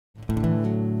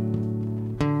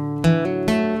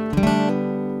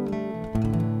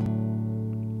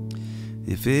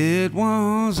If it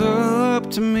was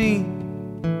up to me,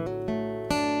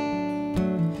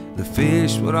 the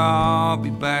fish would all be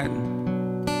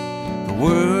biting, the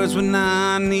words would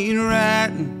not need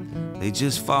writing, they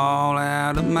just fall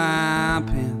out of my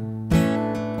pen.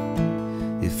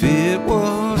 If it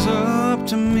was up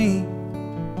to me,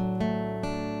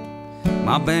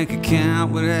 my bank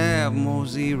account would have more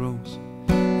zeros,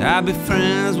 I'd be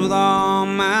friends with all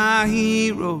my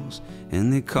heroes,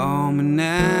 and they call me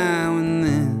now and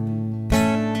then.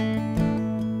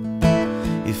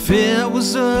 If it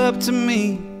was up to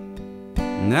me,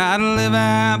 I'd live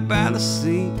out by the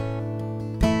sea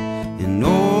and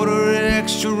order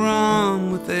extra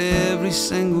rum with every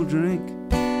single drink.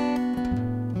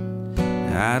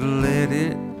 I'd let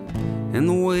it and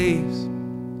the waves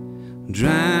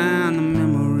drown the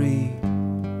memory.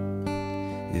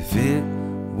 If it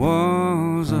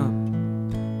was up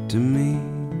to me,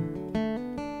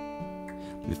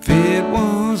 if it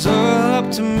was up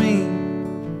to me,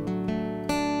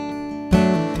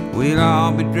 we'd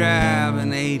all be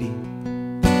driving 80.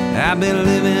 I've been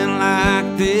living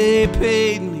like they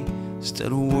paid me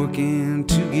instead of working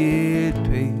to get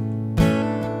paid.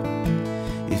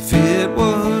 If it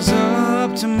was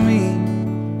up to me,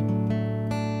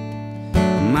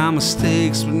 my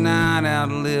mistakes would not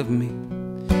outlive me,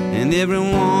 and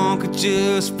everyone could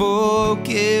just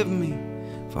forgive me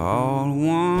for all the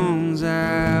ones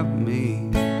I've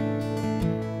made.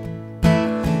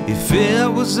 If it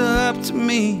was up to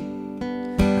me,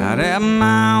 I'd have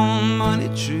my own money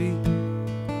tree,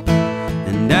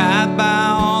 and I'd buy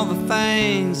all the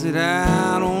things that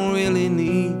I don't really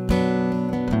need,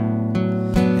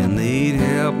 and they'd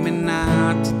help me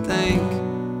not to think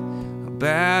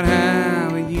about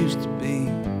how it used to be.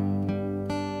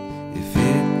 If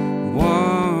it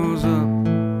was up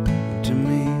to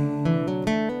me.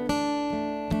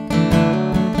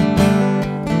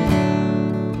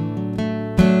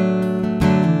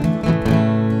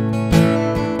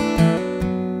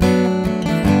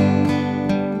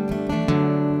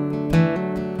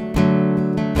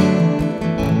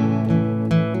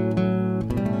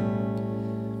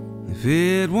 If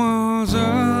it was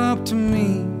up to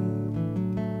me,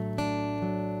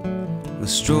 the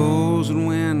strolls would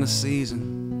win the season,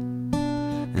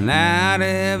 and I'd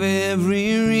have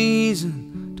every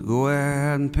reason to go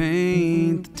out and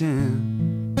paint the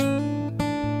town.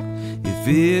 If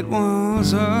it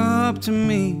was up to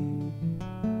me,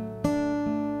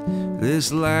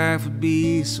 this life would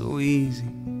be so easy.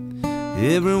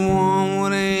 Everyone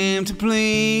would aim to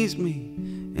please me,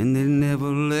 and they'd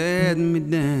never let me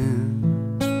down.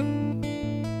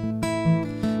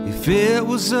 If it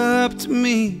was up to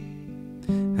me,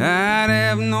 I'd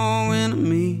have no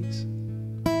enemies,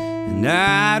 and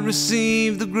I'd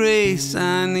receive the grace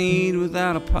I need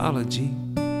without apology,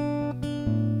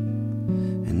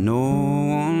 and no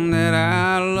one that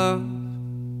I love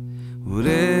would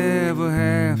ever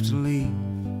have to leave.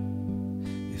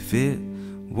 If it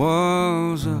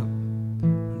was up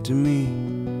to me,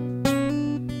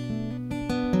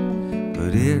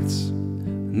 but it's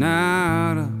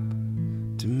not up